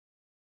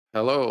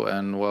Hello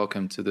and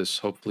welcome to this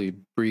hopefully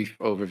brief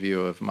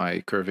overview of my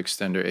Curve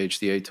Extender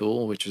HDA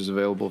tool, which is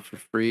available for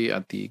free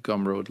at the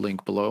Gumroad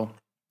link below.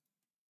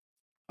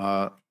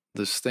 Uh,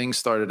 this thing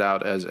started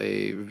out as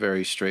a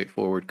very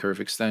straightforward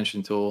curve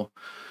extension tool.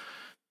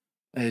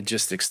 It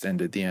just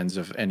extended the ends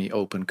of any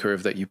open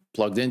curve that you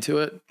plugged into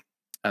it,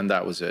 and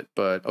that was it.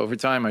 But over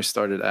time, I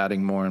started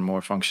adding more and more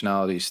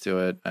functionalities to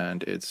it,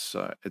 and it's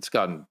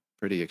gotten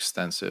pretty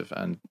extensive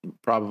and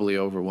probably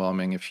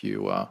overwhelming if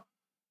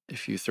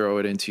you throw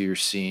it into your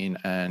scene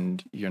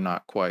and you're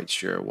not quite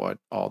sure what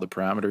all the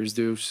parameters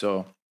do.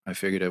 So I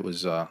figured it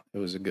was a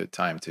good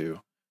time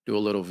to do a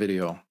little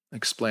video,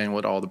 explain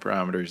what all the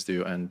parameters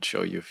do and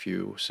show you a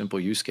few simple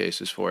use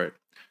cases for it.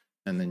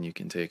 And then you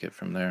can take it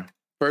from there.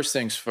 First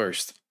things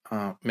first,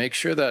 make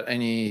sure that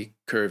any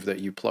curve that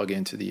you plug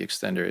into the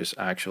extender is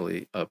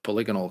actually a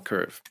polygonal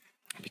curve,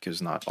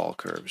 because not all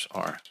curves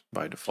are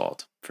by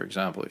default. For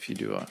example, if you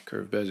do a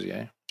curve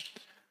Bezier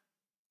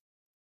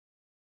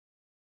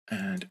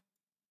and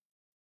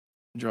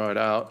draw it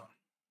out,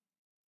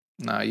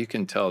 now you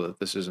can tell that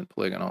this isn't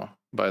polygonal.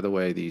 By the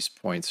way, these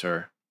points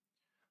are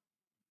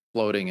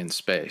floating in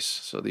space.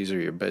 So these are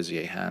your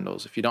Bezier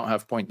handles. If you don't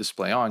have point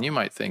display on, you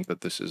might think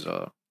that this is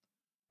a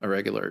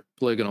regular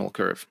polygonal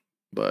curve,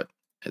 but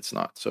it's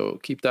not. So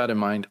keep that in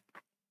mind.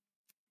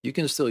 You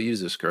can still use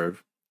this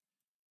curve.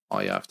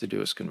 All you have to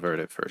do is convert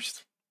it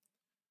first.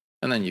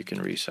 And then you can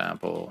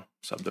resample,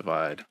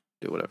 subdivide,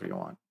 do whatever you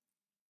want.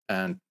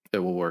 And it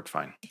will work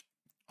fine.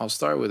 I'll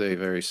start with a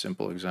very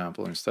simple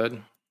example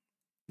instead.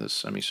 This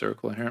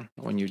semicircle here.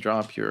 When you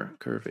drop your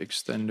curve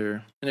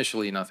extender,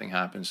 initially nothing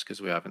happens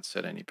because we haven't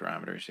set any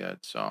parameters yet.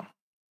 So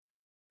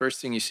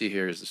first thing you see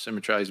here is the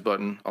Symmetrize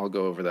button. I'll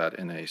go over that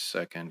in a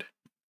second.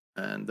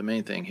 And the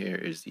main thing here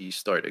is the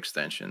start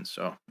extension.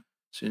 So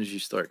as soon as you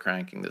start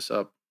cranking this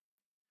up,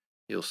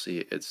 you'll see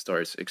it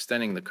starts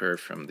extending the curve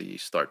from the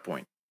start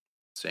point.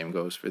 Same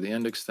goes for the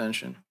end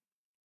extension.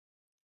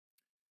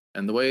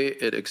 And the way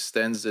it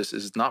extends this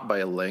is not by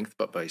a length,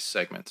 but by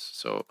segments.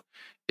 So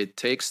it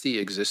takes the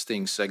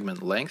existing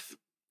segment length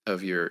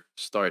of your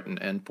start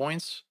and end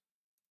points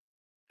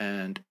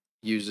and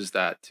uses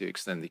that to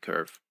extend the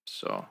curve.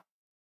 So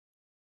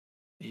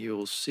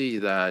you'll see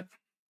that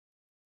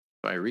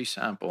if I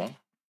resample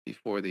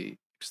before the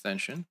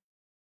extension,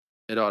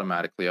 it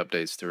automatically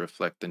updates to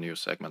reflect the new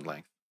segment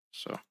length.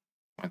 So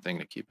one thing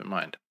to keep in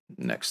mind.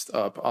 Next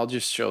up, I'll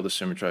just show the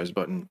Symmetrize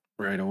button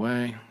right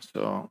away.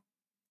 So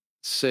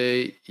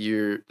say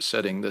you're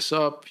setting this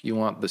up, you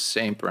want the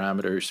same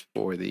parameters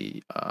for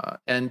the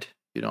end.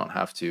 You don't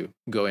have to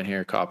go in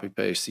here, copy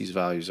paste these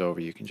values over.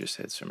 You can just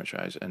hit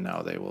Symmetrize and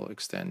now they will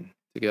extend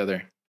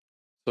together.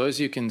 So as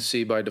you can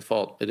see, by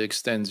default, it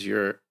extends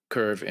your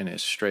curve in a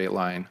straight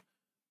line,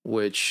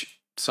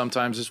 which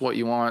sometimes is what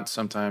you want,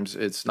 sometimes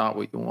it's not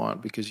what you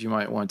want, because you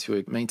might want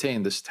to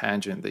maintain this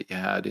tangent that you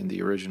had in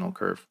the original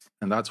curve.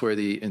 And that's where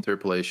the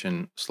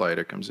interpolation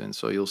slider comes in.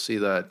 So you'll see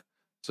that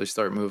as I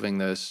start moving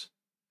this,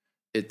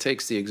 it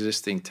takes the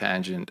existing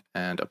tangent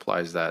and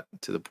applies that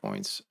to the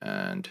points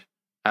and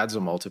adds a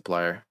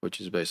multiplier,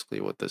 which is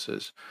basically what this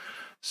is.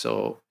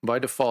 So by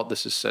default,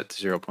 this is set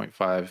to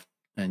 0.5.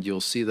 And you'll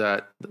see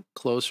that the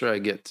closer I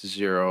get to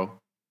 0,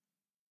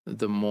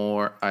 the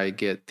more I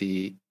get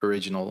the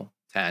original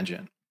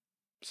tangent.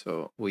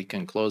 So we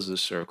can close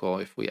this circle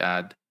if we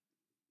add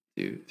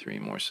 3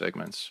 more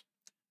segments.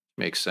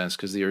 Makes sense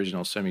because the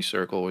original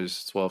semicircle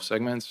was 12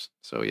 segments.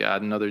 So you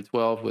add another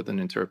 12 with an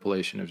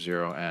interpolation of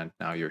 0, and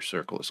now your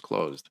circle is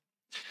closed.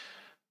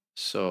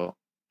 So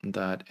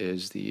that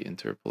is the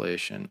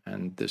interpolation.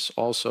 And this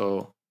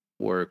also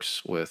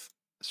works with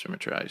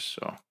Symmetrize.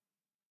 So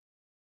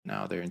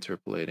now they're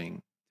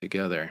interpolating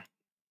together.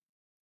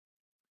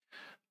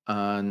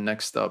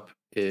 Next up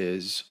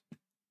is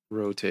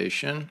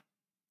rotation,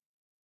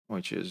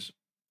 which is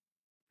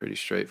pretty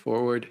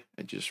straightforward.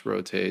 It just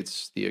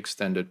rotates the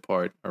extended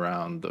part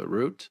around the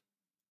root.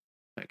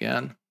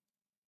 Again,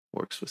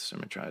 works with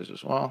Symmetrize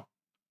as well.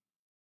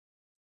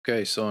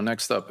 Okay, so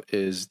next up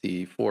is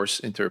the force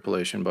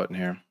interpolation button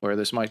here. Where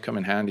this might come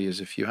in handy is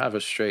if you have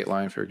a straight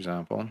line, for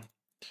example,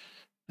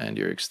 and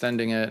you're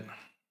extending it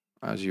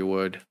as you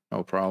would,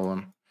 no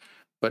problem.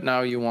 But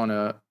now you want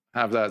to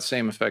have that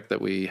same effect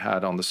that we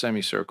had on the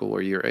semicircle,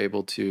 where you're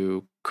able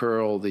to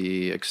curl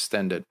the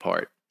extended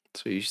part.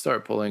 So you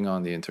start pulling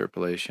on the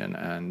interpolation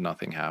and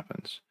nothing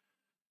happens.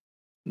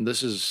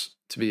 This is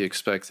to be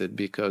expected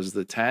because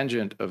the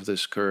tangent of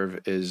this curve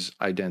is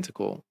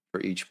identical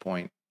for each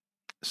point.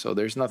 So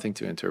there's nothing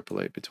to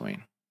interpolate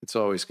between. It's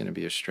always going to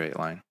be a straight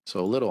line. So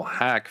a little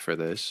hack for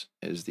this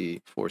is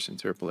the force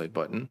interpolate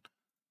button.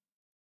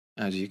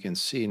 As you can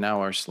see, now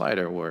our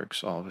slider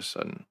works all of a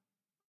sudden.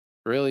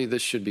 Really,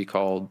 this should be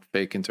called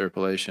fake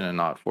interpolation and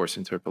not force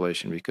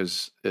interpolation,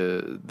 because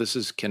this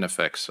is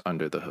kineffects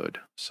under the hood.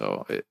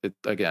 So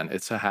again,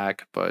 it's a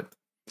hack, but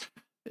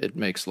it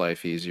makes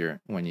life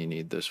easier when you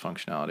need this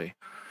functionality.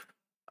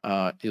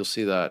 You'll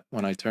see that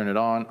when I turn it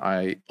on,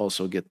 I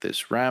also get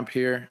this ramp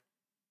here,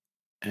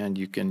 and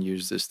you can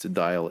use this to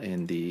dial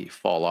in the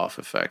fall off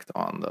effect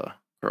on the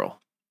curl.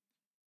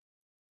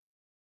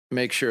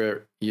 make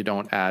sure you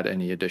don't add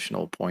any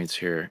additional points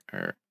here,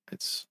 or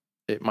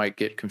it might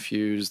get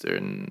confused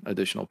and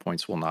additional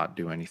points will not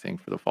do anything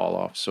for the fall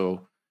off.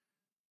 So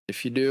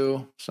if you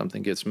do,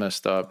 something gets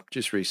messed up,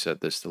 just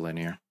reset this to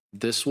linear.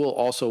 This will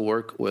also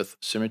work with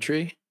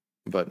symmetry,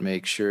 but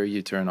make sure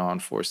you turn on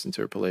forced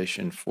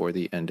interpolation for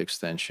the end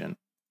extension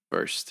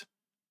first,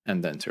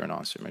 and then turn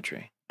on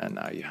symmetry. And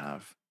now you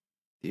have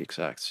the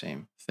exact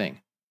same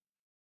thing.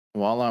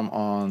 While I'm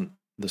on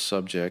the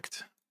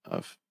subject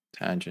of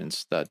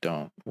tangents that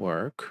don't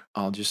work,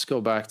 I'll just go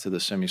back to the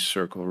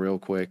semicircle real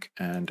quick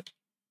and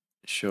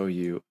show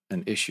you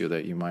an issue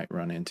that you might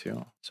run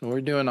into. So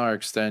we're doing our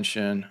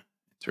extension,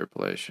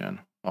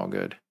 interpolation, all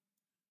good.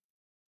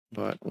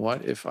 But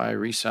what if I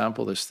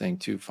resample this thing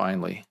too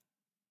finely?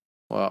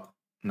 Well,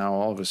 now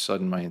all of a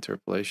sudden my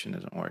interpolation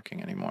isn't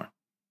working anymore.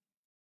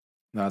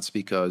 That's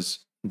because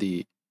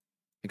the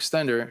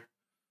extender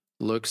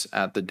looks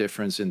at the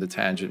difference in the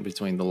tangent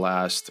between the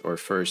last or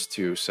first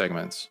two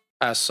segments.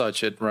 As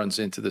such, it runs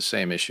into the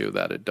same issue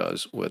that it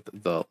does with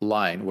the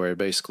line, where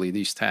basically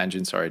these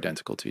tangents are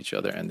identical to each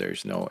other and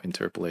there's no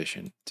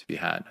interpolation to be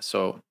had.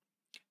 So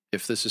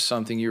if this is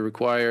something you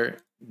require,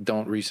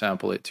 don't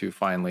resample it too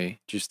finely.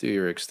 Just do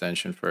your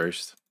extension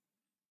first,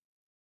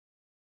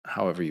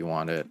 however you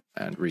want it,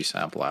 and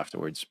resample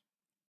afterwards.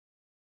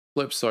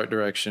 Flip start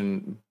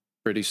direction,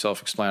 pretty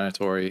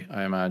self-explanatory,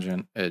 I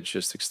imagine. It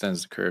just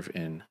extends the curve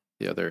in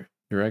the other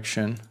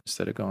direction.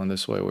 Instead of going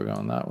this way, we're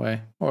going that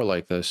way, or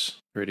like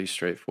this. Pretty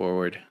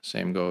straightforward.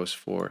 Same goes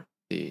for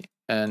the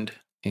end,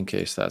 in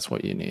case that's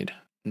what you need.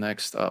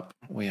 Next up,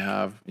 we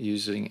have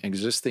using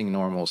existing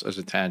normals as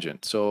a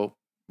tangent. So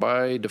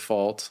by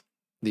default,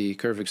 the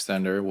curve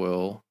extender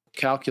will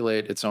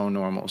calculate its own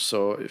normals.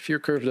 So if your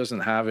curve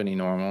doesn't have any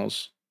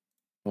normals,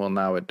 well,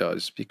 now it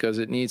does, because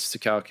it needs to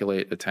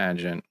calculate a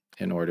tangent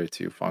in order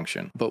to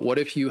function. But what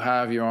if you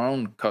have your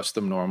own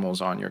custom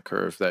normals on your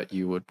curve that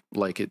you would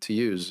like it to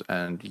use,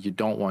 and you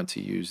don't want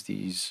to use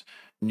these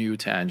new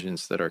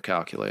tangents that are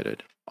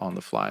calculated on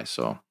the fly?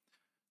 So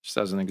just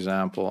as an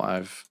example,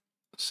 I've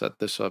set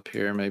this up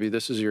here. Maybe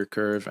this is your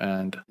curve,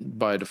 and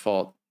by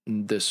default,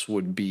 this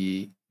would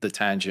be the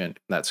tangent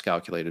that's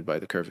calculated by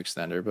the curve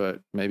extender,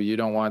 but maybe you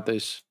don't want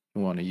this.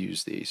 You want to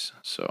use these.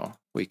 So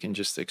we can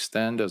just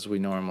extend as we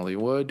normally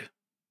would,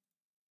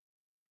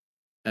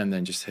 and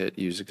then just hit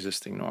use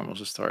existing normals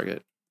as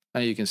target.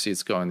 And you can see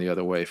it's going the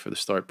other way for the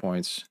start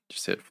points.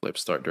 Just hit flip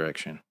start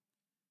direction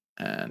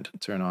and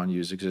turn on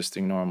use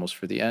existing normals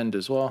for the end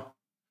as well.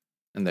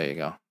 And there you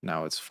go.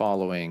 Now it's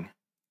following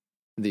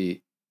the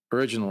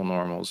original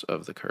normals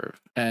of the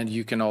curve. And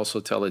you can also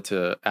tell it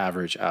to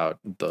average out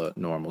the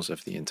normals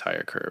of the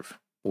entire curve,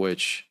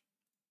 which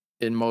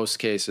in most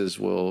cases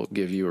will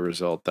give you a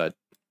result that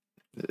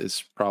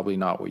is probably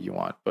not what you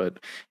want. But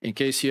in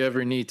case you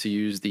ever need to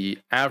use the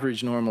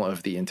average normal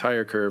of the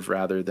entire curve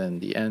rather than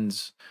the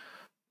ends,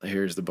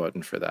 here's the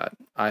button for that.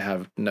 I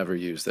have never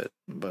used it,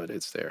 but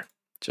it's there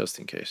just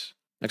in case.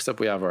 Next up,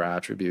 we have our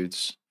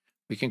attributes.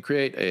 We can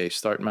create a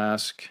start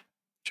mask,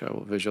 which I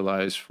will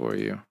visualize for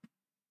you.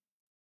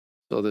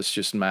 So this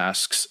just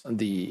masks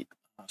the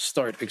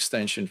start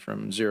extension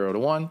from 0 to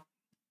 1.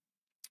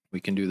 We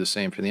can do the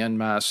same for the end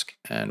mask,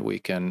 and we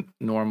can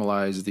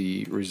normalize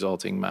the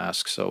resulting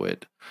mask so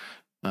it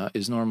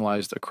is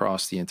normalized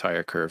across the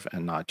entire curve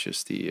and not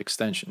just the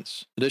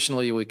extensions.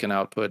 Additionally, we can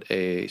output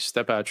a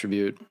step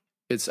attribute.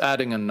 It's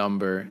adding a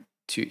number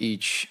to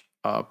each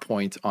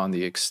point on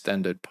the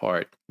extended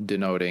part,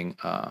 denoting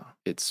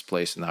its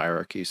place in the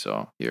hierarchy.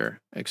 So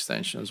your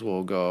extensions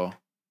will go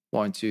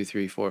 1, 2,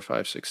 3, 4,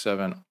 5, 6,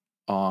 7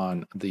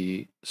 on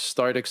the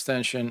start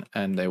extension,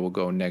 and they will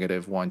go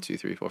negative 1, 2,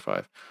 3, 4,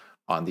 5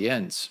 on the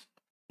ends.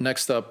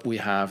 Next up, we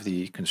have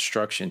the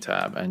construction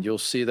tab, and you'll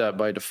see that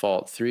by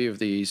default, 3 of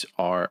these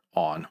are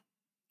on,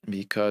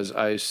 because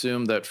I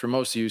assume that for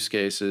most use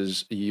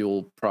cases,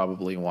 you'll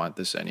probably want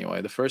this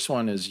anyway. The first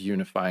one is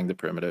unifying the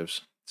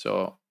primitives.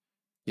 So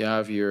you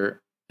have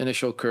your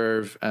initial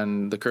curve,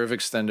 and the curve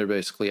extender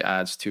basically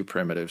adds 2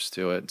 primitives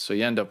to it. So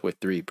you end up with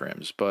 3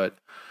 prims, but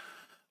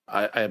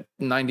I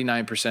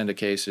 99% of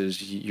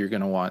cases, you're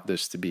going to want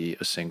this to be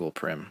a single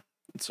prim.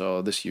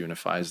 So this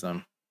unifies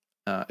them.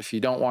 If you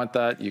don't want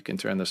that, you can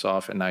turn this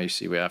off, and now you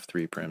see we have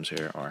 3 prims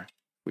here, or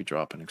if we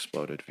drop an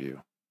exploded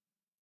view,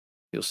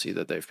 you'll see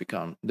that they've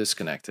become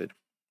disconnected.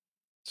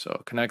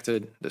 So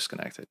connected,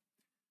 disconnected.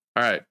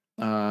 All right,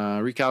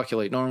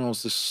 recalculate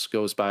normals. This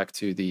goes back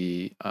to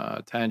the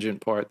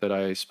tangent part that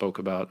I spoke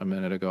about a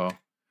minute ago.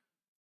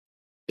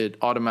 It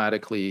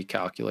automatically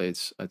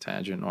calculates a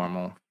tangent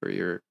normal for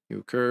your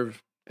new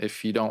curve.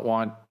 If you don't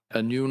want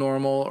a new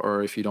normal,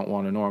 or if you don't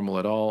want a normal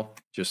at all,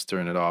 just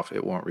turn it off.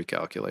 It won't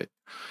recalculate.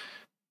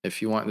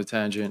 If you want the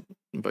tangent,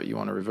 but you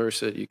want to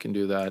reverse it, you can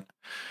do that.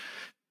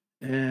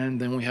 And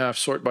then we have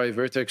sort by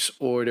vertex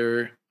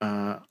order,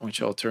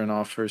 which I'll turn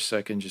off for a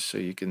second just so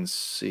you can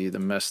see the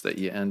mess that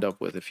you end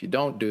up with if you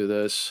don't do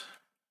this.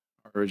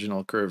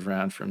 Original curve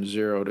ran from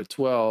 0 to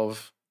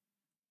 12,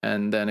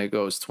 and then it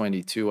goes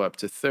 22 up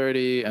to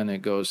 30, and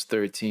it goes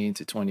 13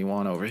 to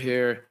 21 over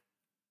here.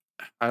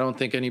 I don't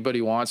think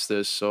anybody wants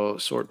this, so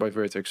sort by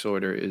vertex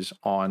order is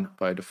on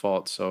by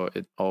default, so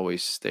it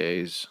always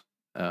stays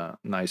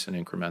nice and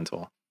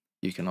incremental.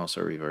 You can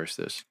also reverse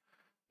this.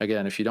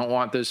 Again, if you don't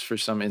want this for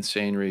some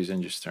insane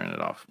reason, just turn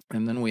it off.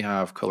 And then we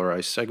have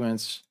colorized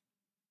segments.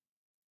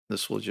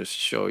 This will just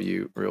show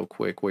you real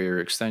quick where your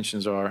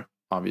extensions are.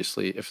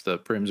 Obviously, if the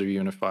prims are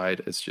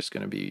unified, it's just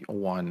going to be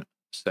one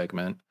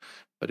segment.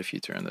 But if you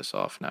turn this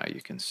off now,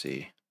 you can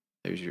see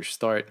there's your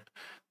start,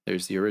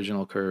 there's the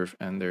original curve,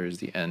 and there's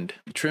the end.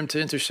 Trim to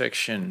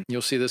intersection.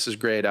 You'll see this is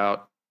grayed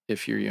out.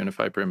 If your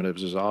unified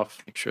primitives is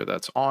off, make sure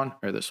that's on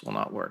or this will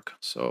not work.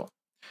 So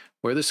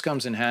where this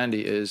comes in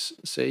handy is,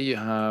 say you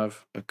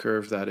have a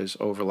curve that is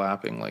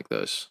overlapping like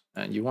this,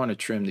 and you want to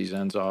trim these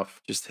ends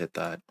off, just hit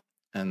that,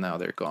 and now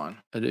they're gone.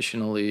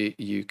 Additionally,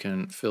 you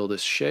can fill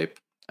this shape,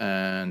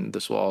 and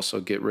this will also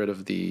get rid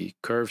of the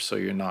curve, so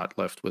you're not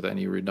left with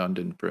any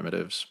redundant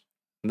primitives.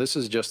 And this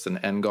is just an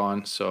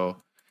n-gon, so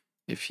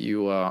if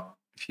you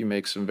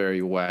make some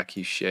very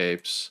wacky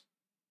shapes,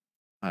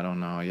 I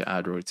don't know, you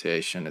add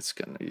rotation, it's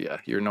gonna, yeah,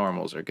 your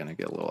normals are gonna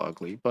get a little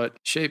ugly, but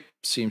shape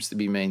seems to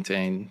be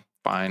maintained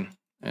fine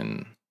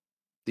in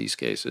these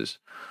cases.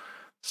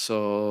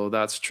 So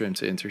that's trim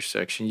to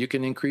intersection. You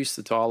can increase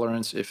the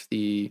tolerance if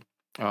the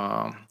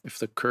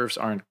curves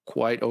aren't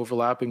quite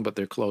overlapping, but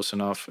they're close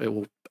enough. It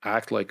will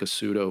act like a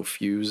pseudo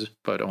fuse,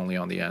 but only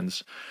on the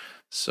ends.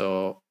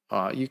 So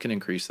you can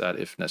increase that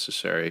if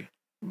necessary.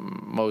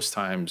 Most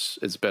times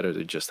it's better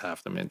to just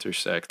have them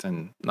intersect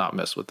and not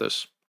mess with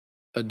this.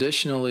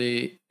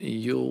 Additionally,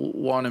 you'll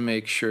want to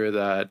make sure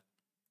that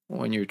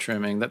when you're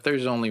trimming that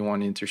there's only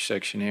one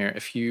intersection here.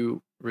 If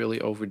you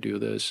really overdo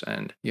this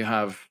and you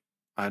have,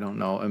 I don't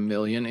know, a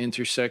million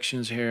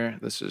intersections here,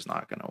 this is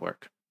not going to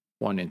work.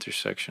 One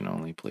intersection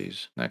only,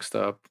 please. Next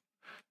up,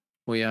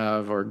 we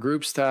have our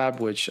groups tab,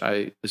 which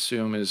I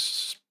assume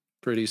is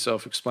pretty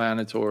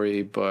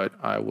self-explanatory, but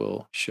I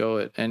will show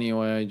it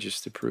anyway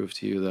just to prove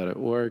to you that it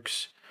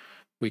works.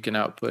 We can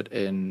output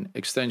an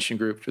extension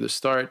group for the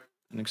start,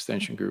 an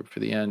extension group for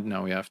the end.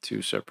 Now we have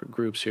two separate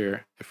groups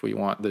here. If we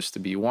want this to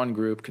be one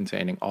group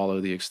containing all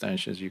of the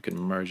extensions, you can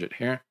merge it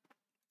here.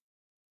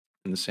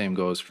 And the same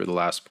goes for the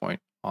last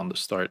point on the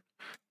start,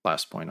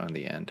 last point on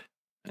the end.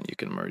 And you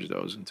can merge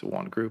those into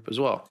one group as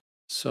well.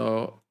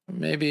 So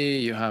maybe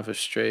you have a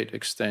straight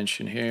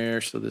extension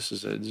here. So this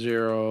is at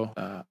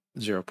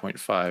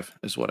 0.5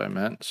 is what I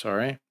meant,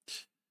 sorry.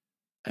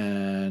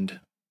 And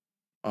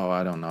oh,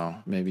 I don't know.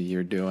 Maybe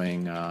you're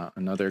doing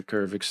another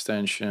curve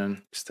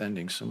extension,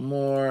 extending some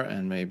more,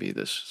 and maybe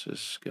this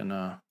is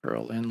gonna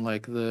curl in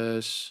like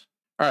this.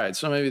 All right,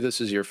 so maybe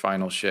this is your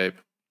final shape.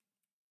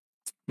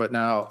 But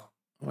now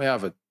we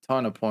have a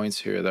ton of points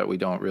here that we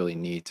don't really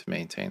need to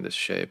maintain this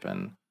shape.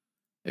 And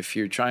if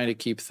you're trying to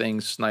keep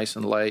things nice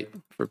and light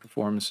for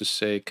performance's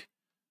sake,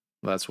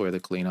 that's where the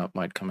cleanup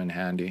might come in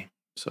handy.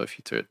 So if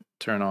you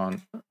turn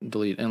on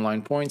delete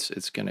inline points,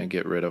 it's going to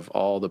get rid of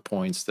all the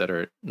points that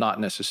are not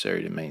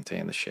necessary to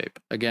maintain the shape.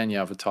 Again, you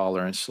have a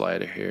tolerance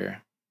slider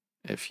here.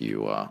 If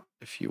you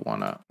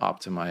want to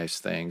optimize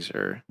things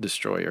or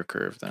destroy your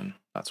curve, then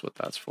that's what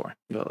that's for.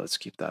 But let's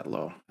keep that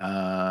low.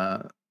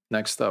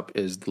 Next up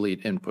is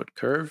delete input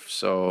curve.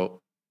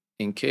 So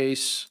in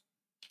case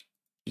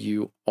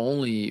you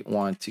only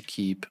want to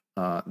keep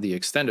the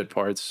extended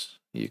parts,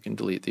 you can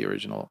delete the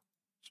original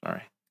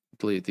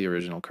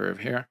curve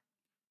here.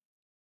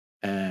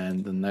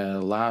 And then the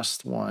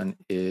last one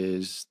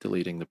is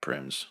deleting the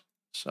prims.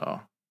 So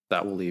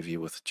that will leave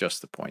you with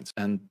just the points.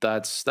 And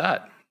that's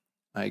that,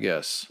 I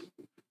guess.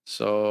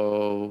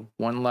 So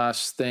one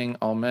last thing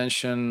I'll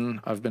mention,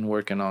 I've been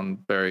working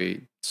on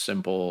very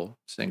simple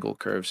single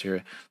curves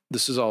here.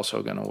 This is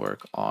also going to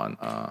work on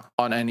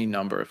any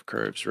number of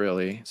curves,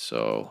 really.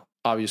 So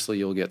obviously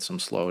you'll get some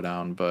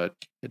slowdown, but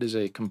it is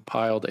a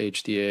compiled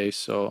HDA,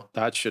 so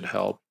that should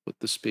help with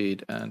the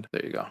speed. And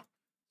there you go.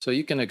 So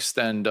you can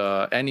extend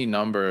any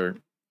number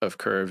of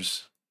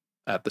curves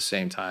at the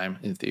same time,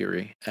 in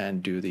theory,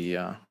 and do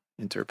the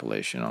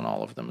interpolation on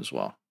all of them as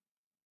well.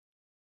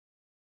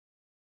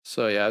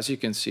 So yeah, as you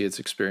can see, it's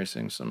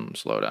experiencing some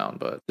slowdown,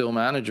 but still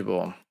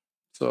manageable.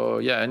 So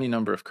yeah, any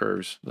number of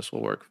curves, this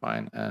will work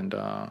fine. And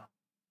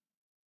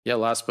yeah,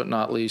 last but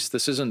not least,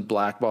 this isn't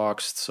black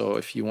boxed. So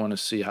if you want to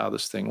see how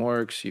this thing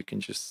works, you can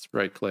just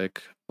right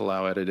click,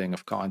 allow editing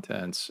of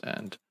contents,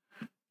 and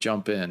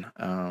jump in.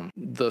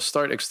 The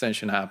start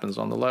extension happens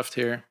on the left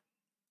here.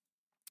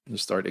 The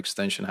start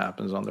extension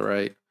happens on the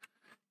right.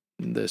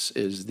 This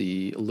is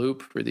the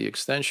loop for the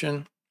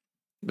extension,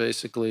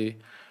 basically.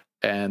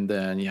 And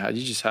then you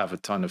just have a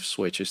ton of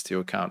switches to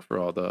account for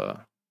all the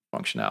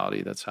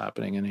functionality that's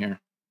happening in here.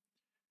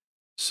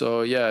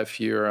 So yeah, if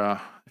you're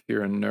a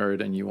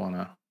nerd and you want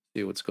to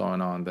see what's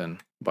going on, then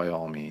by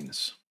all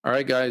means. All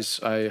right,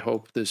 guys, I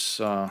hope this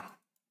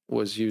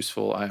was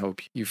useful. I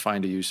hope you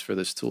find a use for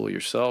this tool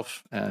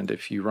yourself. And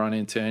if you run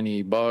into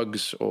any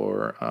bugs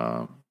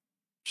or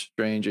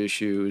strange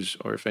issues,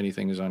 or if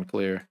anything is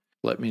unclear,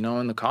 let me know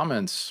in the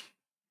comments.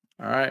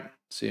 All right,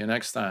 see you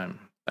next time.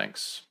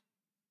 Thanks.